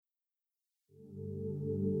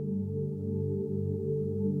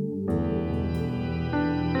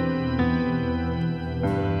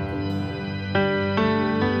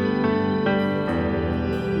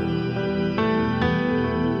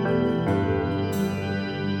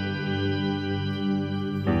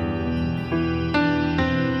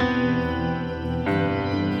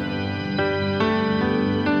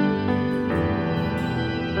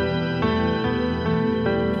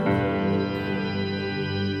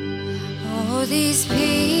these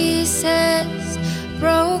pieces,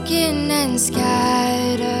 broken and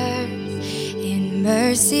scattered, in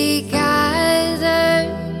mercy gathered,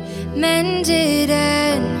 mended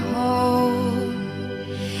and whole,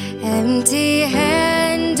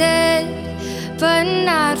 empty-handed, but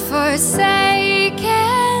not forsaken.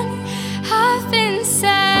 I've been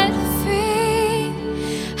set free,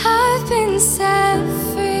 I've been set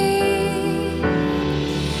free.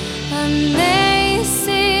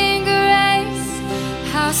 Amazing grace,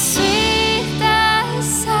 how sweet the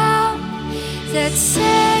sound that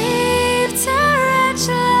saved a wretch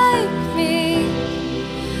like me.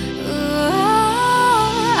 Ooh,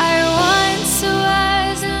 I once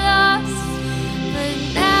was lost, but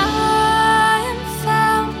now I am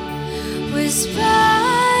found. Was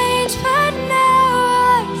blind, but now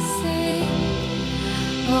I see.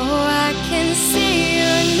 Oh, I can see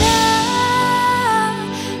you now.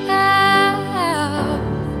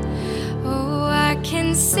 Oh, I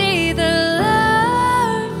can see the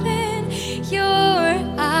love in your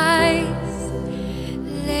eyes,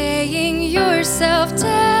 laying yourself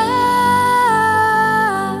down.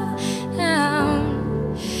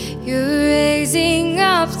 You're raising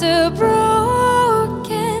up the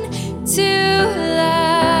broken to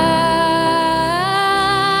life.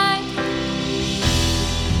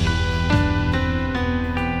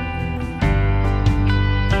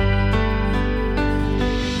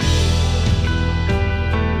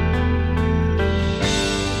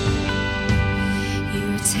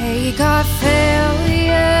 You take our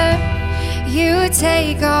failure, you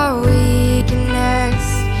take our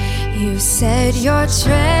weakness, you set your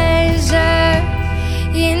treasure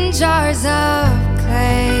in jars of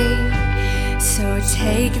clay. So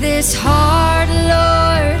take this heart,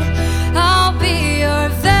 Lord, I'll be your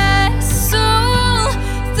vessel,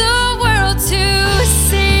 the world to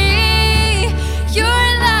see your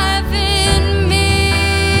love in me.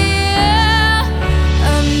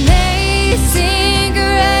 Amazing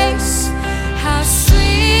grace, how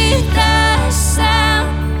sweet the sound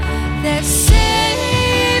that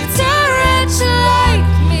saved a wretch like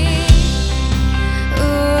me.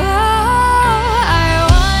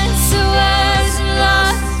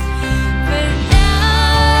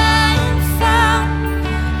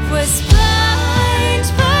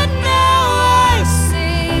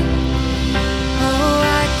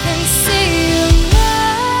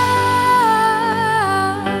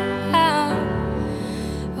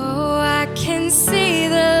 See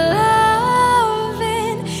the love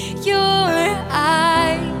in your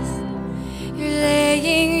eyes. You're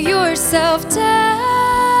laying yourself down.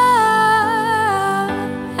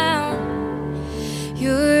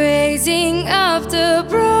 You're raising up the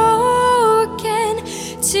broken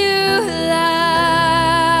to life.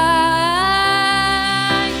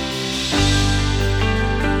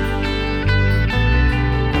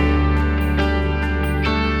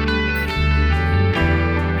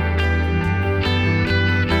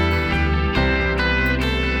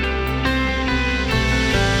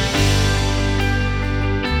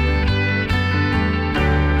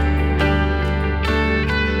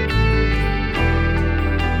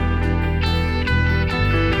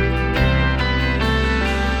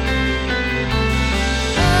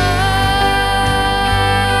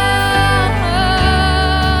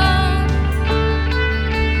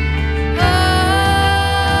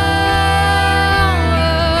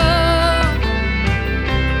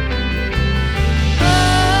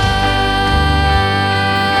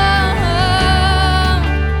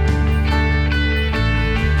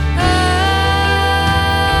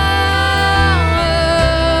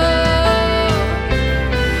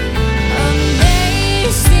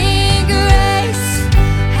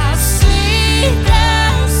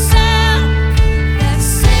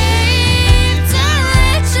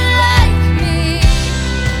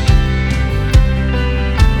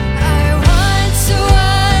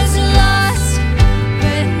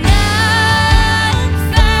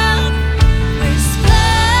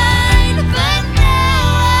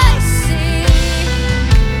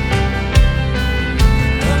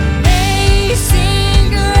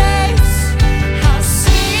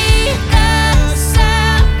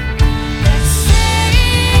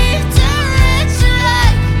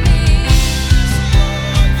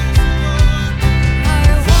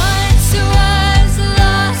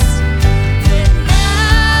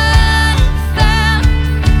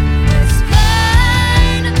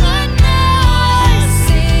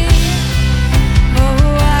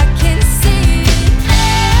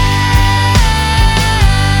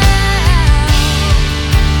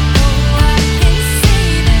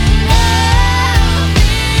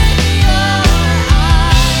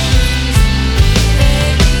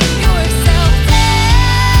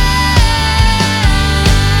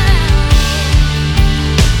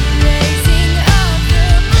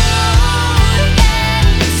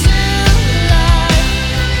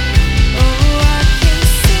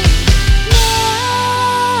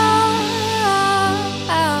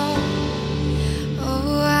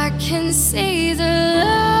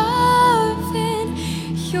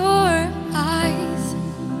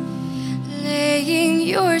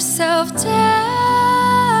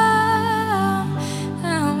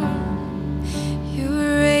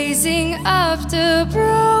 raising up the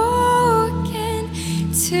broken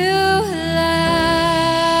to